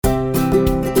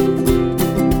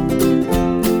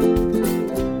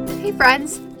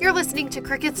friends. You're listening to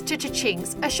Cricket's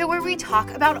Cha-Chings, a show where we talk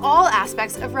about all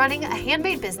aspects of running a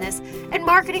handmade business and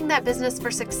marketing that business for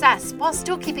success while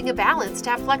still keeping a balance to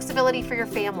have flexibility for your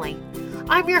family.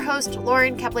 I'm your host,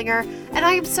 Lauren Keplinger, and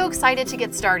I am so excited to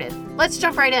get started. Let's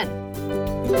jump right in.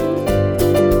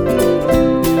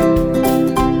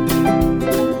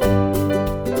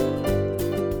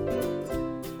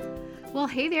 Well,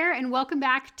 hey there, and welcome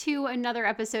back to another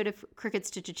episode of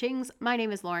Cricket's Cha-Chings. My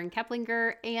name is Lauren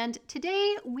Keplinger, and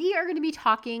today we are going to be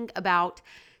talking about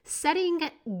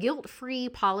setting guilt-free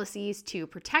policies to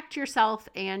protect yourself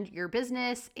and your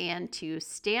business and to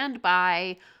stand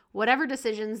by whatever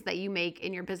decisions that you make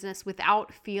in your business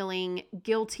without feeling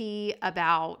guilty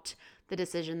about the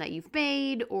decision that you've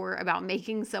made or about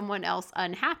making someone else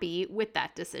unhappy with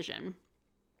that decision.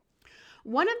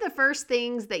 One of the first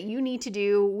things that you need to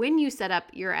do when you set up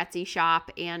your Etsy shop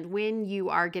and when you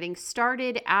are getting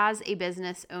started as a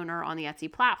business owner on the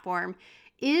Etsy platform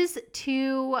is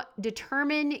to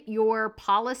determine your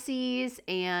policies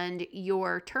and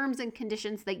your terms and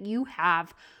conditions that you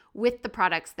have with the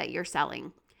products that you're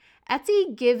selling.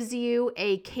 Etsy gives you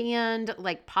a canned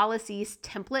policies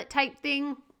template type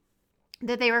thing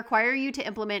that they require you to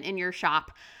implement in your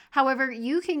shop. However,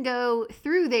 you can go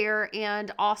through there and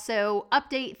also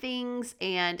update things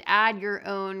and add your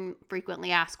own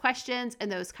frequently asked questions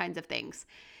and those kinds of things.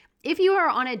 If you are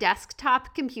on a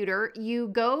desktop computer, you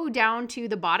go down to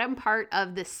the bottom part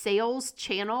of the sales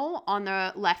channel on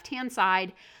the left-hand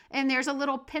side, and there's a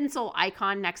little pencil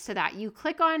icon next to that. You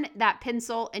click on that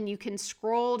pencil and you can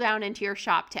scroll down into your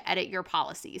shop to edit your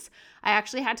policies. I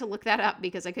actually had to look that up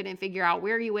because I couldn't figure out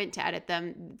where you went to edit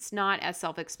them. It's not as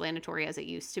self-explanatory as it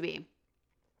used to be.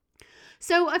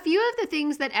 So a few of the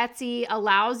things that Etsy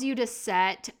allows you to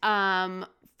set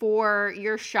for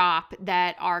your shop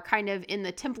that are kind of in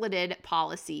the templated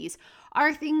policies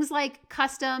are things like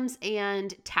customs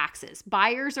and taxes.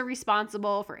 Buyers are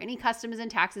responsible for any customs and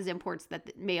taxes imports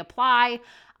that may apply.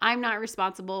 I'm not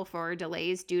responsible for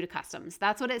delays due to customs.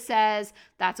 That's what it says.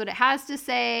 That's what it has to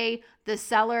say. The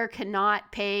seller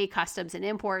cannot pay customs and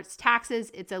imports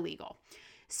taxes. It's illegal.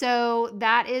 So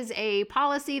that is a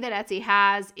policy that Etsy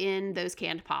has in those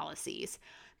canned policies.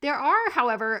 There are,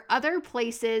 however, other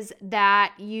places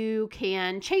that you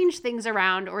can change things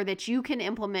around or that you can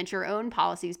implement your own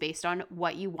policies based on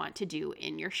what you want to do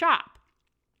in your shop.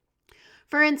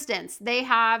 For instance, they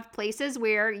have places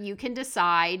where you can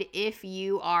decide if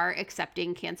you are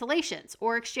accepting cancellations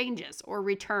or exchanges or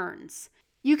returns.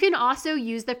 You can also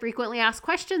use the frequently asked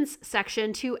questions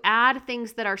section to add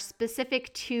things that are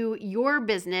specific to your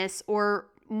business or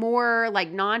more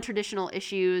like non-traditional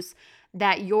issues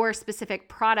that your specific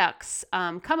products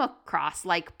come across,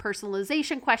 like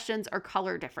personalization questions or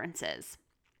color differences.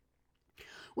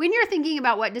 When you're thinking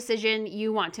about what decision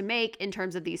you want to make in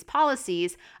terms of these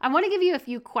policies, I want to give you a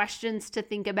few questions to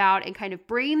think about and kind of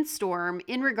brainstorm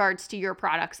in regards to your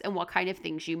products and what kind of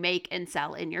things you make and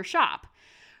sell in your shop.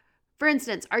 For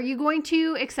instance, are you going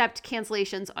to accept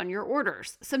cancellations on your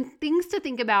orders? Some things to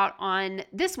think about on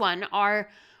this one are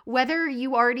whether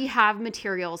you already have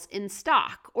materials in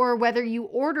stock or whether you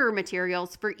order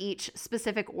materials for each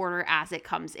specific order as it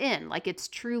comes in, like it's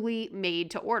truly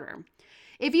made to order.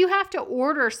 If you have to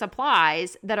order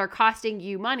supplies that are costing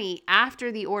you money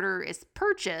after the order is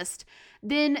purchased,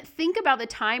 then think about the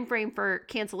time frame for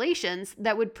cancellations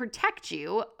that would protect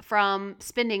you from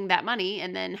spending that money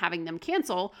and then having them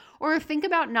cancel, or think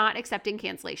about not accepting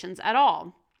cancellations at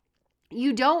all.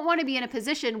 You don't want to be in a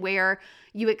position where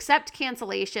you accept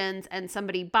cancellations and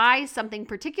somebody buys something,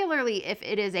 particularly if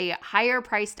it is a higher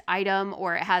priced item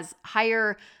or it has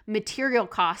higher material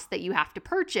costs that you have to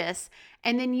purchase,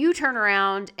 and then you turn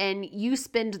around and you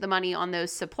spend the money on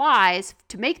those supplies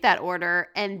to make that order,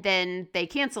 and then they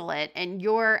cancel it and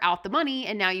you're out the money,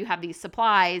 and now you have these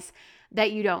supplies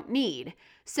that you don't need.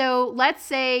 So let's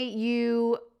say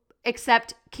you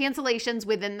accept cancellations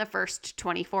within the first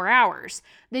 24 hours.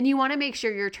 Then you want to make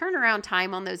sure your turnaround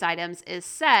time on those items is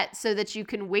set so that you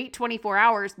can wait 24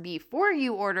 hours before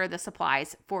you order the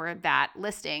supplies for that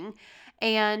listing.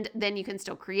 And then you can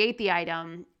still create the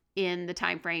item in the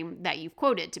time frame that you've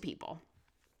quoted to people.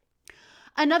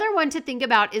 Another one to think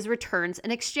about is returns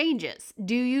and exchanges.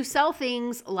 Do you sell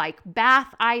things like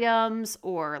bath items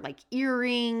or like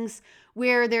earrings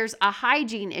where there's a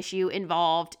hygiene issue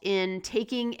involved in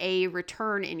taking a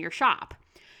return in your shop?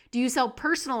 Do you sell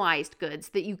personalized goods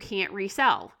that you can't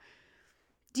resell?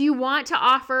 Do you want to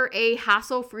offer a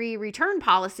hassle-free return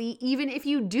policy even if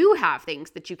you do have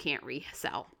things that you can't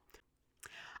resell?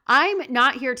 I'm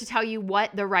not here to tell you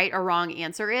what the right or wrong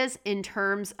answer is in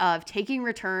terms of taking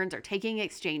returns or taking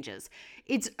exchanges.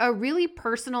 It's a really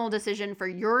personal decision for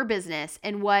your business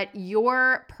and what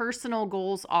your personal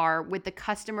goals are with the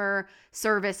customer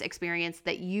service experience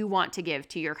that you want to give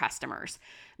to your customers.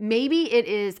 Maybe it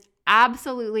is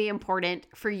absolutely important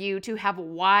for you to have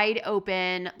wide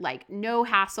open, like no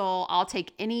hassle, I'll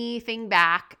take anything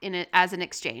back in it as an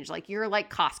exchange. Like you're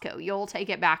like Costco, you'll take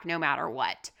it back no matter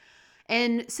what.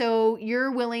 And so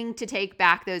you're willing to take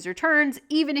back those returns,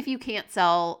 even if you can't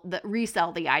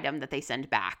resell the item that they send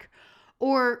back.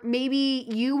 Or maybe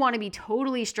you want to be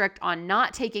totally strict on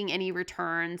not taking any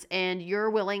returns and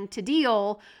you're willing to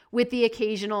deal with the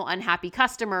occasional unhappy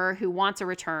customer who wants a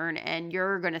return, and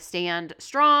you're going to stand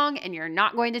strong and you're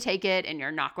not going to take it and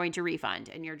you're not going to refund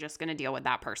and you're just going to deal with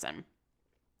that person.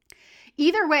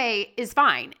 Either way is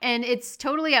fine, and it's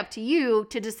totally up to you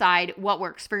to decide what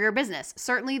works for your business.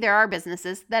 Certainly, there are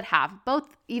businesses that have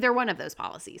either one of those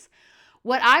policies.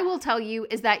 What I will tell you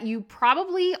is that you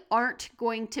probably aren't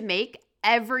going to make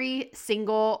every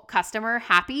single customer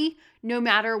happy no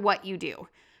matter what you do.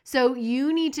 So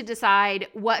you need to decide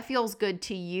what feels good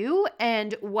to you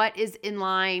and what is in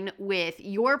line with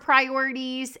your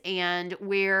priorities and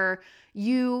where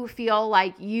you feel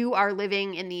like you are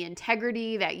living in the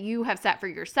integrity that you have set for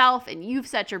yourself and you've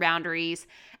set your boundaries,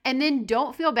 and then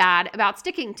don't feel bad about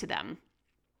sticking to them.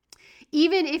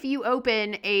 Even if you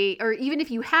even if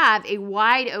you have a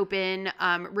wide open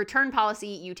return policy,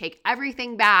 you take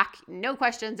everything back, no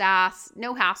questions asked,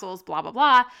 no hassles, blah, blah,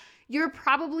 blah, you're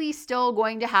probably still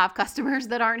going to have customers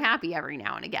that aren't happy every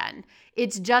now and again.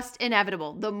 It's just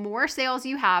inevitable. The more sales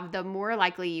you have, the more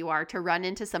likely you are to run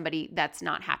into somebody that's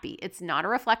not happy. It's not a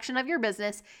reflection of your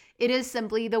business. It is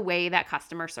simply the way that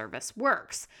customer service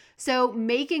works. So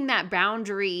making that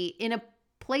boundary in a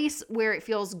place where it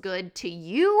feels good to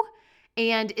you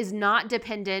and is not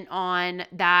dependent on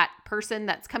that person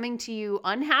that's coming to you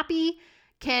unhappy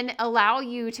can allow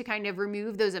you to kind of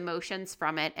remove those emotions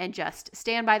from it and just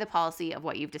stand by the policy of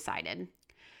what you've decided.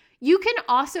 You can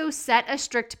also set a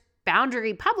strict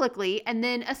boundary publicly and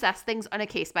then assess things on a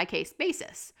case-by-case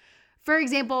basis. For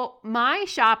example, my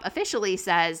shop officially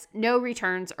says no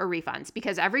returns or refunds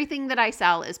because everything that I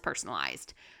sell is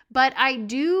personalized. But I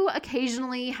do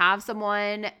occasionally have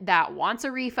someone that wants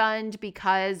a refund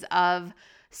because of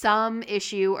some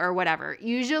issue or whatever.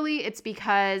 Usually it's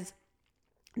because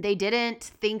they didn't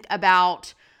think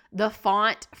about the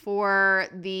font for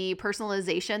the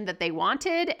personalization that they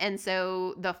wanted. And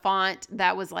so the font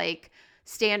that was like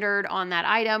standard on that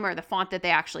item or the font that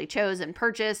they actually chose and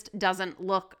purchased doesn't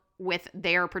look with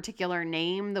their particular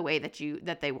name the way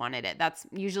that they wanted it. That's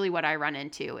usually what I run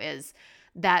into, is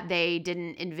that they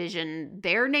didn't envision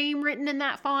their name written in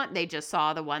that font. They just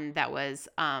saw the one that was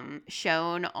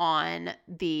shown on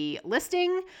the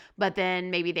listing, but then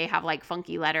maybe they have like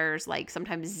funky letters, like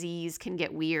sometimes Z's can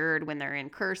get weird when they're in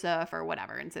cursive or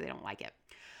whatever, and so they don't like it.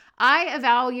 I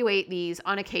evaluate these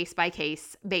on a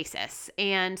case-by-case basis.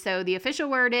 And so the official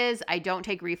word is I don't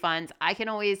take refunds. I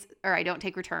don't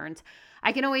take returns.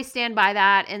 I can always stand by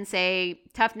that and say,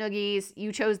 tough noogies,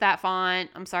 you chose that font.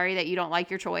 I'm sorry that you don't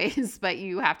like your choice, but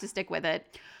you have to stick with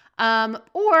it.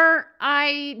 Or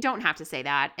I don't have to say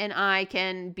that, and I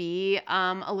can be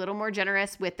a little more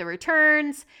generous with the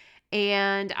returns,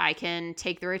 and I can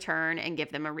take the return and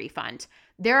give them a refund.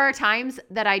 There are times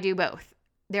that I do both.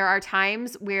 There are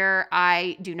times where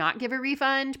I do not give a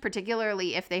refund,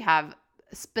 particularly if they have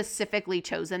specifically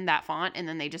chosen that font and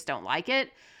then they just don't like it.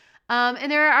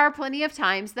 And there are plenty of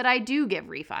times that I do give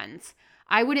refunds.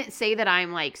 I wouldn't say that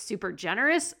I'm like super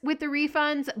generous with the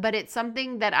refunds, but it's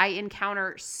something that I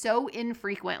encounter so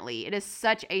infrequently. It is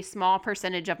such a small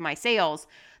percentage of my sales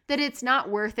that it's not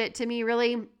worth it to me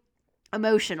really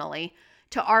emotionally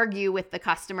to argue with the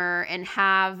customer and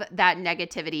have that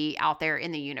negativity out there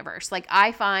in the universe. Like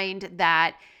I find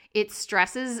that it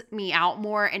stresses me out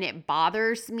more and it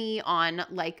bothers me on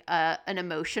like an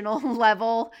emotional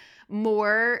level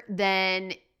more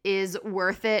than is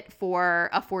worth it for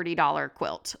a $40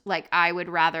 quilt. Like I would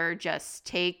rather just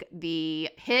take the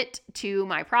hit to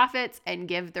my profits and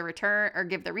give the return or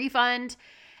give the refund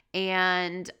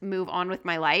and move on with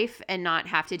my life and not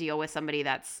have to deal with somebody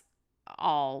that's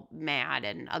all mad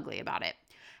and ugly about it.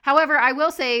 However, I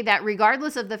will say that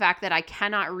regardless of the fact that I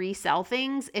cannot resell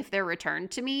things if they're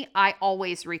returned to me, I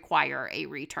always require a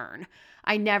return.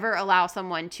 I never allow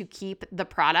someone to keep the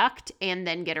product and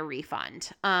then get a refund.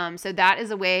 So that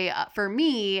is a way for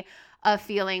me of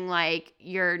feeling like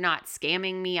you're not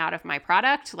scamming me out of my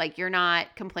product. Like you're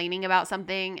not complaining about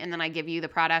something and then I give you the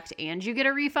product and you get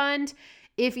a refund.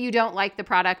 If you don't like the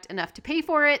product enough to pay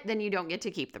for it, then you don't get to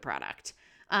keep the product.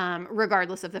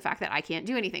 regardless of the fact that I can't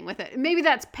do anything with it. Maybe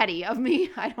that's petty of me.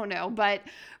 I don't know. But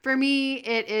for me,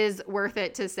 it is worth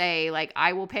it to say, like,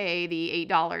 I will pay the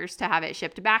 $8 to have it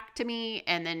shipped back to me,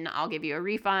 and then I'll give you a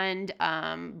refund,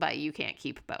 but you can't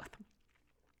keep both.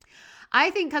 I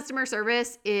think customer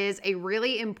service is a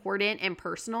really important and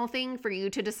personal thing for you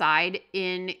to decide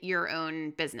in your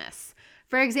own business.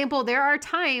 For example, there are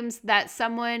times that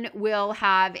someone will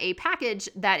have a package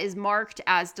that is marked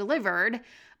as delivered,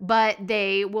 but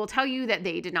they will tell you that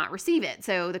they did not receive it.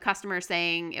 So the customer is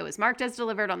saying it was marked as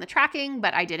delivered on the tracking,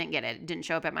 but I didn't get it. It didn't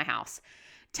show up at my house.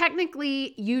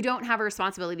 Technically, you don't have a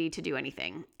responsibility to do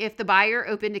anything. If the buyer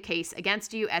opened a case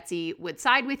against you, Etsy would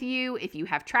side with you if you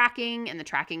have tracking and the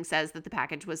tracking says that the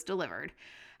package was delivered.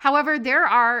 However, there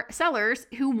are sellers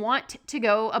who want to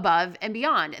go above and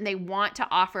beyond, and they want to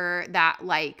offer that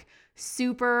like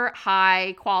super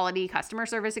high quality customer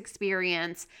service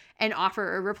experience and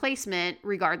offer a replacement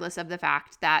regardless of the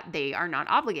fact that they are not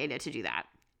obligated to do that.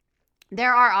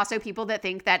 There are also people that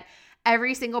think that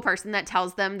every single person that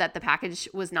tells them that the package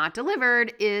was not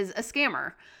delivered is a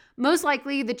scammer. Most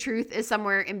likely, the truth is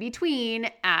somewhere in between,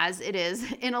 as it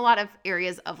is in a lot of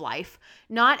areas of life.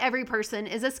 Not every person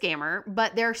is a scammer,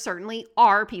 but there certainly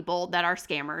are people that are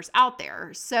scammers out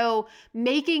there. So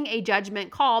making a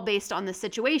judgment call based on the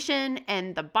situation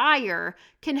and the buyer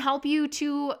can help you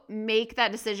to make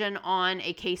that decision on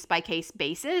a case-by-case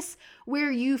basis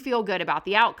where you feel good about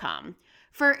the outcome.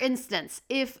 For instance,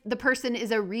 if the person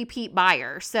is a repeat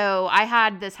buyer. So I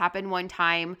had this happen one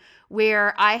time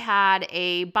where I had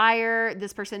a buyer,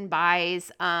 this person buys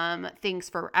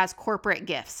things as corporate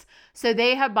gifts. So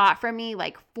they have bought from me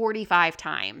like 45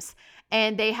 times,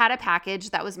 and they had a package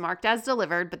that was marked as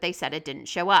delivered, but they said it didn't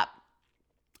show up.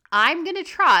 I'm going to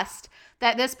trust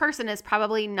that this person is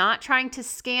probably not trying to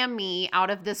scam me out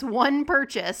of this one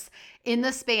purchase in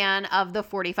the span of the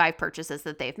 45 purchases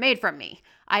that they've made from me.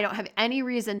 I don't have any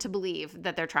reason to believe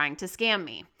that they're trying to scam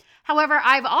me. However,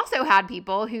 I've also had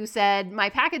people who said my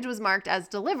package was marked as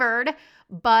delivered,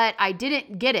 but I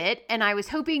didn't get it, and I was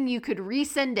hoping you could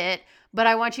resend it, but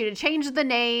I want you to change the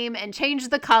name and change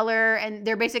the color, and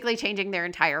they're basically changing their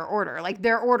entire order. Like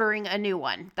they're ordering a new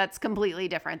one that's completely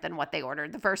different than what they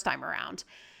ordered the first time around.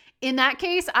 In that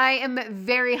case, I am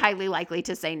very highly likely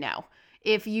to say no.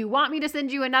 If you want me to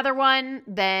send you another one,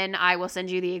 then I will send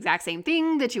you the exact same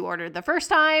thing that you ordered the first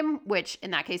time, which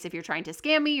in that case, if you're trying to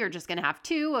scam me, you're just going to have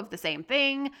two of the same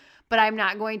thing. But I'm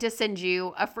not going to send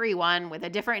you a free one with a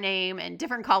different name and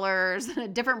different colors, a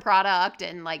different product,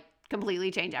 and like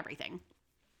completely change everything.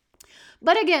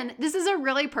 But again, this is a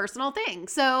really personal thing.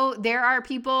 So there are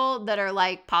people that are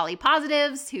like poly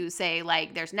positives who say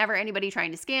like, there's never anybody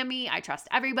trying to scam me. I trust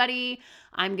everybody.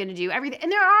 I'm going to do everything.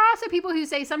 And there are also people who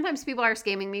say sometimes people are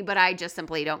scamming me, but I just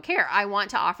simply don't care. I want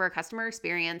to offer a customer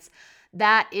experience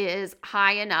that is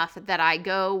high enough that I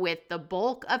go with the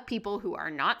bulk of people who are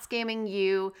not scamming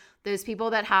you. Those people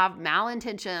that have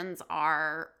malintentions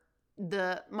are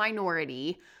the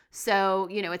minority. So,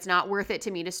 it's not worth it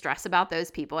to me to stress about those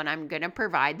people, and I'm going to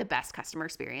provide the best customer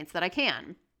experience that I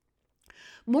can.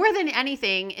 More than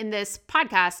anything in this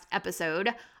podcast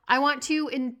episode, I want to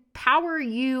empower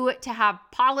you to have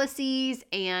policies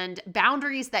and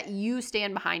boundaries that you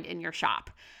stand behind in your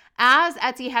shop. As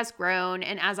Etsy has grown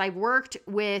and as I've worked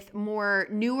with more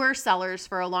newer sellers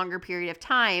for a longer period of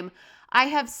time, I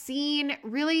have seen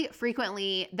really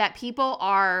frequently that people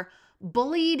are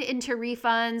bullied into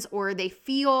refunds, or they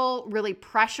feel really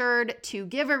pressured to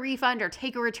give a refund or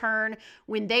take a return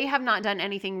when they have not done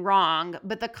anything wrong,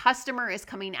 but the customer is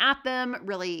coming at them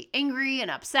really angry and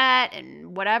upset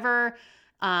and whatever.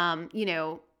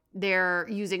 They're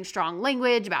using strong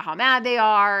language about how mad they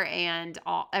are and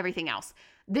everything else.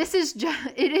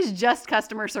 It is just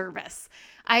customer service.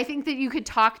 I think that you could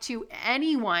talk to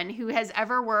anyone who has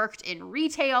ever worked in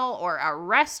retail or a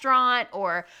restaurant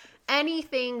or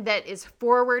anything that is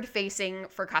forward-facing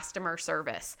for customer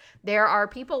service. There are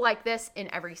people like this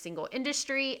in every single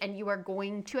industry, and you are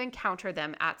going to encounter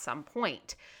them at some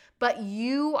point. But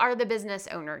you are the business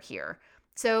owner here.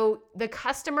 So the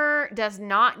customer does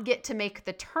not get to make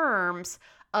the terms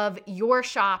of your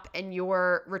shop and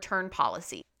your return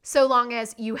policy, so long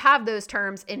as you have those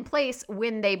terms in place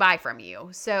when they buy from you.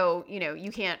 So,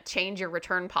 you can't change your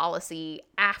return policy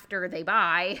after they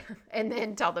buy and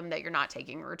then tell them that you're not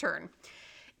taking a return.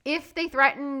 If they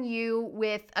threaten you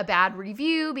with a bad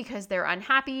review because they're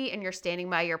unhappy and you're standing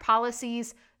by your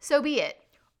policies, so be it.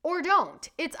 Or don't.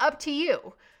 It's up to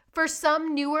you. For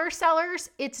some newer sellers,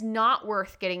 it's not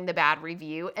worth getting the bad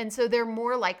review, and so they're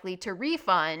more likely to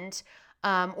refund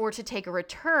or to take a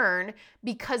return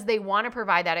because they want to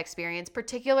provide that experience,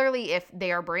 particularly if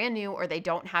they are brand new or they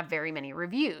don't have very many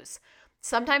reviews.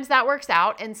 Sometimes that works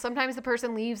out, and sometimes the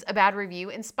person leaves a bad review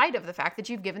in spite of the fact that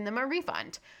you've given them a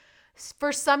refund.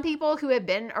 For some people who have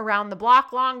been around the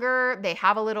block longer, they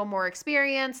have a little more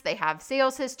experience, they have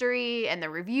sales history and the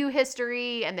review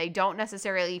history, and they don't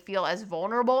necessarily feel as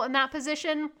vulnerable in that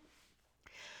position.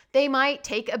 They might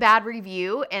take a bad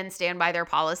review and stand by their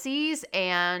policies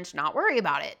and not worry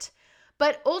about it.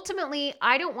 But ultimately,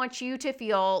 I don't want you to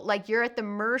feel like you're at the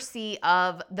mercy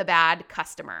of the bad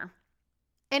customer.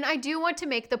 And I do want to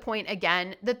make the point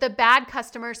again that the bad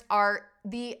customers are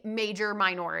the major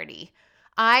minority.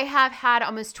 I have had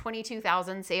almost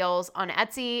 22,000 sales on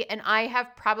Etsy, and I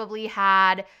have probably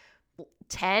had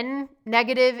 10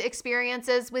 negative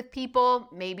experiences with people,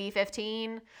 maybe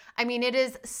 15. I mean, it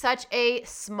is such a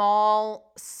small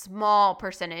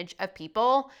percentage of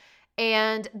people.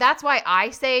 And that's why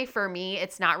I say, for me,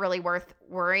 it's not really worth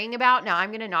worrying about. Now, I'm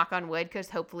going to knock on wood because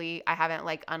hopefully I haven't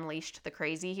unleashed the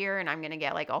crazy here and I'm going to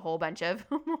get a whole bunch of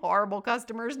horrible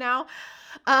customers now.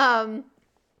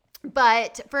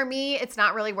 But for me, it's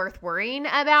not really worth worrying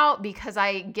about because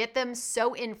I get them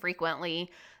so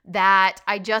infrequently that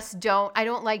I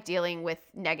don't like dealing with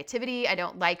negativity. I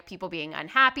don't like people being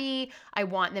unhappy. I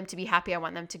want them to be happy. I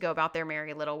want them to go about their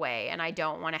merry little way. And I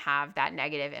don't want to have that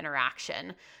negative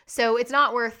interaction. So it's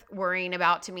not worth worrying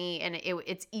about to me. And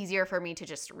it's easier for me to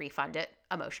just refund it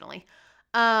emotionally.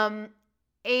 And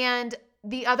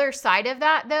the other side of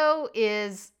that, though,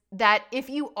 is that if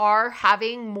you are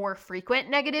having more frequent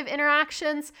negative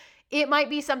interactions, it might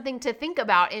be something to think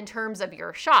about in terms of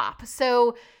your shop.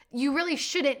 So you really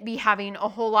shouldn't be having a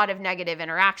whole lot of negative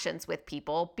interactions with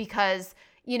people because,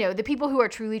 the people who are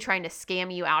truly trying to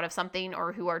scam you out of something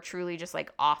or who are truly just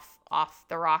off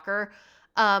the rocker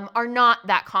are not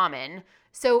that common.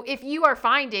 So if you are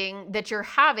finding that you're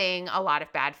having a lot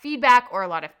of bad feedback or a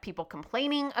lot of people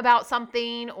complaining about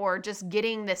something or just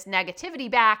getting this negativity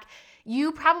back,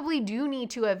 you probably do need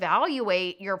to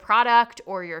evaluate your product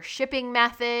or your shipping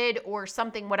method or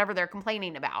something, whatever they're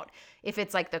complaining about. If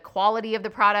it's the quality of the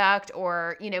product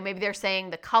or, maybe they're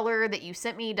saying the color that you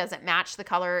sent me doesn't match the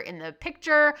color in the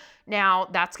picture. Now,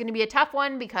 that's going to be a tough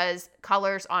one because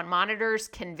colors on monitors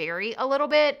can vary a little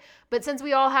bit. But since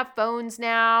we all have phones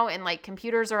now and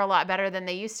computers are a lot better than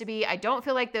they used to be, I don't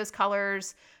feel like those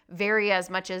colors vary as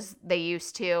much as they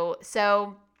used to.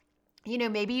 So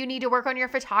maybe you need to work on your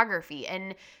photography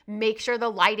and make sure the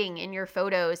lighting in your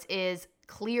photos is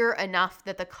clear enough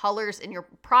that the colors in your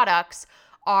products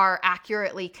are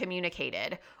accurately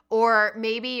communicated. Or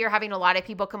maybe you're having a lot of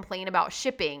people complain about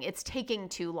shipping. It's taking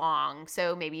too long.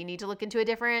 So maybe you need to look into a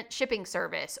different shipping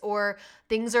service, or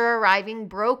things are arriving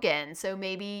broken. So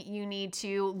maybe you need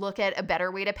to look at a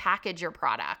better way to package your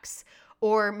products.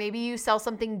 Or maybe you sell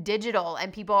something digital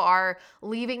and people are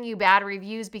leaving you bad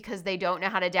reviews because they don't know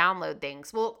how to download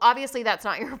things. Well, obviously that's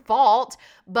not your fault,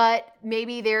 but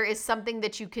maybe there is something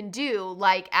that you can do,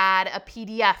 like add a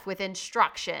PDF with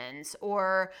instructions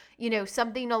or,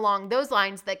 something along those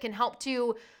lines that can help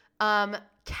to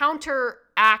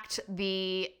counteract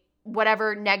the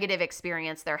whatever negative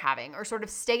experience they're having, or sort of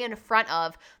stay in front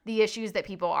of the issues that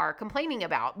people are complaining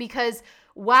about. Because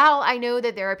while I know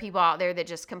that there are people out there that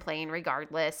just complain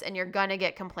regardless, and you're gonna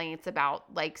get complaints about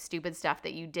stupid stuff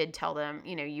that you did tell them,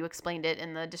 you explained it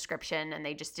in the description and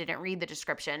they just didn't read the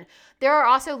description, there are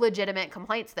also legitimate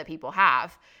complaints that people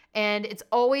have. And it's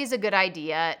always a good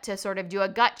idea to sort of do a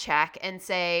gut check and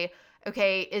say,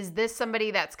 okay, is this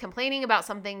somebody that's complaining about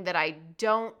something that I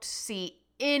don't see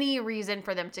any reason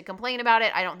for them to complain about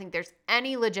it? I don't think there's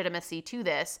any legitimacy to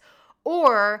this.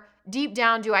 Or deep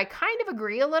down, do I kind of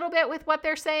agree a little bit with what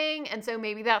they're saying? And so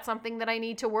maybe that's something that I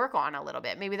need to work on a little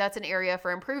bit. Maybe that's an area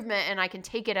for improvement and I can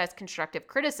take it as constructive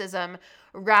criticism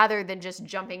rather than just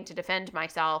jumping to defend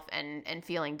myself and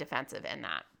feeling defensive in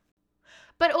that.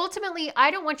 But ultimately, I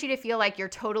don't want you to feel like you're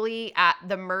totally at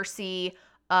the mercy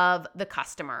of the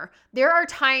customer. There are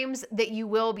times that you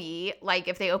will be,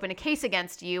 if they open a case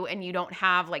against you and you don't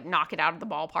have knock it out of the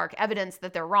ballpark evidence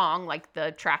that they're wrong,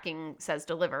 the tracking says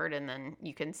delivered, and then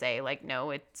you can say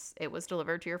no, it was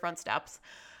delivered to your front steps.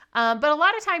 But a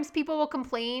lot of times people will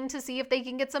complain to see if they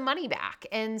can get some money back.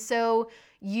 And so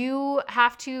you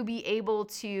have to be able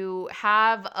to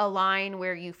have a line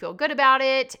where you feel good about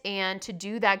it and to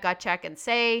do that gut check and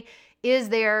say, is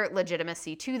there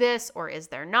legitimacy to this or is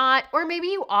there not? Or maybe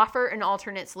you offer an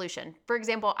alternate solution. For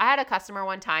example, I had a customer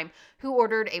one time who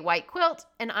ordered a white quilt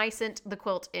and I sent the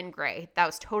quilt in gray. That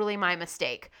was totally my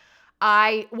mistake.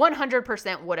 I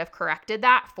 100% would have corrected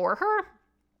that for her.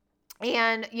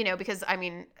 And, because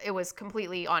it was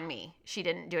completely on me. She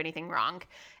didn't do anything wrong.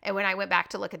 And when I went back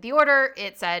to look at the order,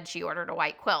 it said she ordered a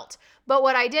white quilt. But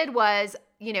what I did was,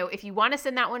 if you want to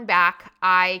send that one back,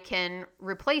 I can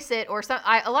replace it. Or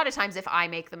a lot of times if I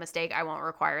make the mistake, I won't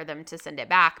require them to send it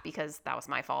back because that was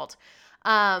my fault.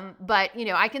 But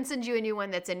I can send you a new one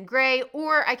that's in gray,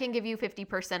 or I can give you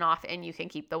 50% off and you can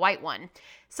keep the white one.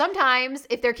 Sometimes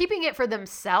if they're keeping it for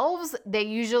themselves, they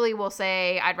usually will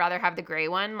say, I'd rather have the gray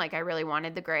one. Like I really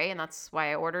wanted the gray and that's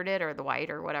why I ordered it, or the white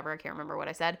or whatever. I can't remember what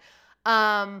I said.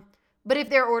 But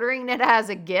if they're ordering it as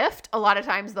a gift, a lot of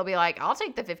times they'll be like, I'll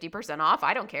take the 50% off.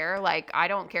 I don't care. Like, I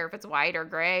don't care if it's white or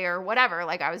gray or whatever.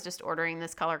 Like, I was just ordering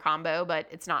this color combo, but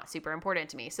it's not super important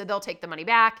to me. So they'll take the money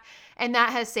back. And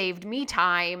that has saved me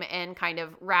time and kind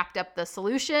of wrapped up the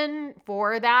solution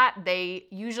for that. They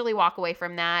usually walk away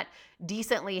from that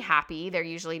decently happy. They're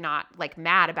usually not like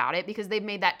mad about it because they've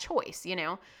made that choice,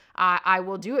 I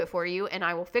will do it for you and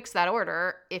I will fix that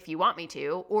order if you want me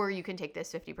to, or you can take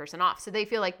this 50% off. So they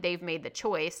feel like they've made the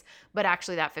choice, but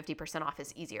actually that 50% off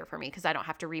is easier for me because I don't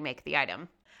have to remake the item.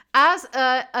 As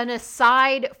an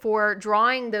aside for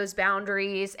drawing those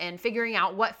boundaries and figuring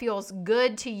out what feels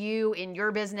good to you in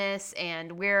your business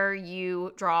and where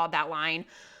you draw that line,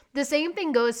 the same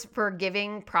thing goes for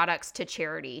giving products to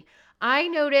charity. I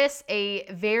notice a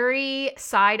very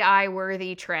side-eye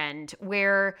worthy trend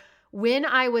where when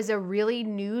I was a really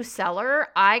new seller,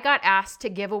 I got asked to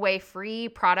give away free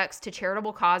products to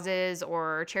charitable causes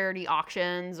or charity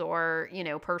auctions or,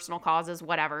 personal causes,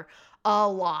 whatever, a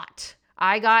lot.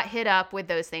 I got hit up with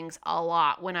those things a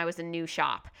lot when I was a new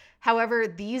shop. However,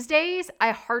 these days,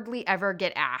 I hardly ever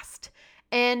get asked.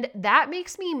 And that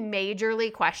makes me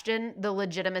majorly question the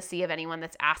legitimacy of anyone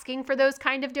that's asking for those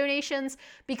kind of donations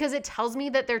because it tells me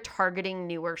that they're targeting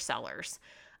newer sellers.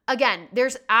 Again,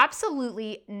 there's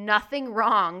absolutely nothing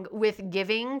wrong with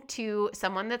giving to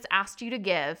someone that's asked you to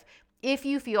give if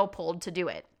you feel pulled to do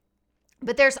it.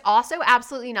 But there's also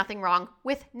absolutely nothing wrong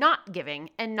with not giving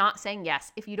and not saying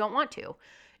yes if you don't want to.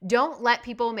 Don't let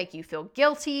people make you feel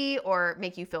guilty or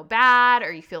make you feel bad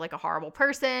or you feel like a horrible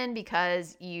person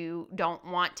because you don't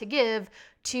want to give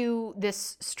to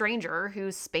this stranger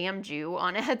who's spammed you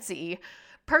on Etsy.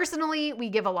 Personally, we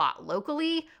give a lot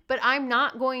locally, but I'm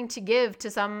not going to give to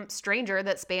some stranger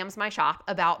that spams my shop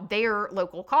about their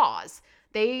local cause.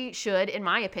 They should, in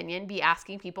my opinion, be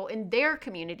asking people in their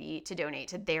community to donate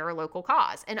to their local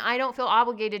cause. And I don't feel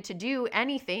obligated to do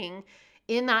anything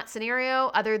in that scenario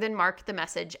other than mark the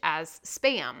message as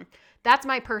spam. That's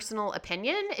my personal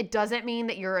opinion. It doesn't mean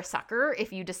that you're a sucker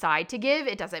if you decide to give.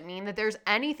 It doesn't mean that there's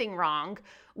anything wrong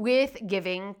with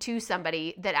giving to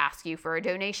somebody that asks you for a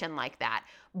donation like that.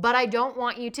 But I don't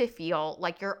want you to feel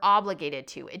like you're obligated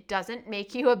to. It doesn't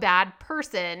make you a bad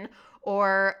person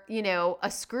or, a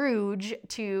Scrooge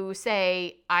to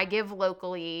say, I give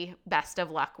locally, best of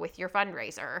luck with your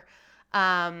fundraiser.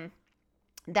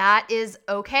 That is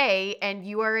okay, and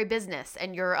you are a business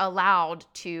and you're allowed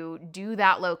to do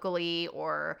that locally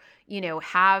or,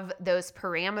 have those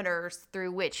parameters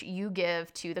through which you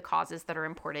give to the causes that are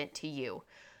important to you.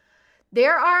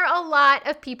 There are a lot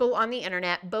of people on the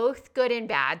internet, both good and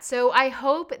bad. So I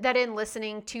hope that in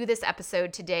listening to this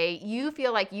episode today, you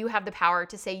feel like you have the power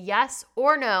to say yes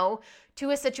or no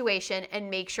to a situation and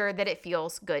make sure that it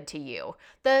feels good to you.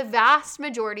 The vast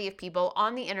majority of people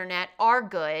on the internet are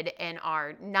good and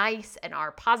are nice and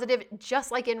are positive,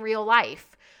 just like in real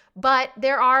life. But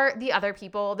there are the other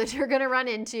people that you're going to run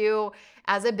into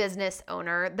as a business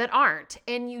owner that aren't.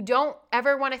 And you don't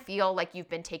ever want to feel like you've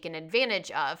been taken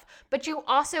advantage of, but you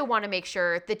also want to make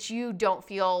sure that you don't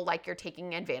feel like you're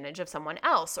taking advantage of someone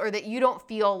else or that you don't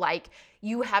feel like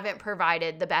you haven't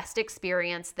provided the best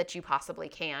experience that you possibly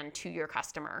can to your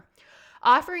customer.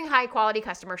 Offering high quality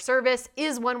customer service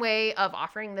is one way of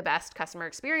offering the best customer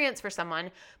experience for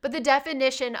someone, but the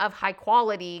definition of high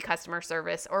quality customer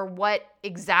service or what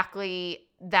exactly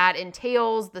that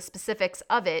entails, the specifics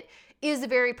of it, is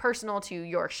very personal to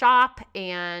your shop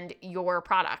and your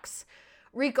products.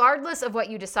 Regardless of what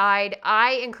you decide,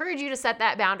 I encourage you to set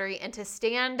that boundary and to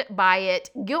stand by it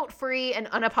guilt-free and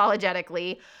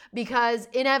unapologetically, because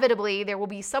inevitably there will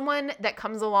be someone that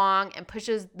comes along and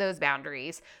pushes those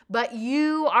boundaries, but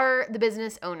you are the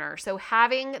business owner. So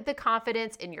having the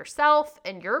confidence in yourself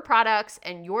and your products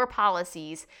and your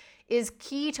policies is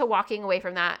key to walking away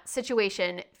from that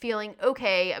situation feeling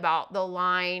okay about the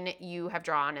line you have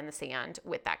drawn in the sand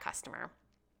with that customer.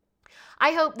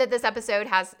 I hope that this episode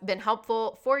has been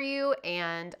helpful for you,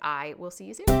 and I will see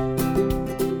you soon.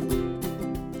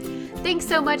 Thanks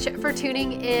so much for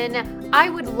tuning in. I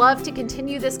would love to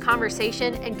continue this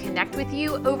conversation and connect with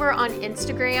you over on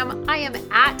Instagram. I am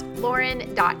at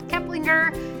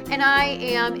lauren.keplinger, and I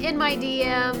am in my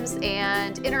DMs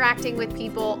and interacting with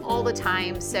people all the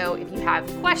time. So if you have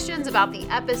questions about the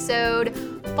episode,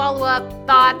 follow-up,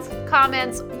 thoughts,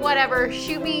 comments, whatever,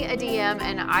 shoot me a DM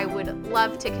and I would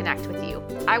love to connect with you.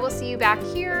 I will see you back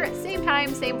here, same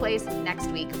time, same place next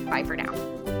week. Bye for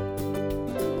now.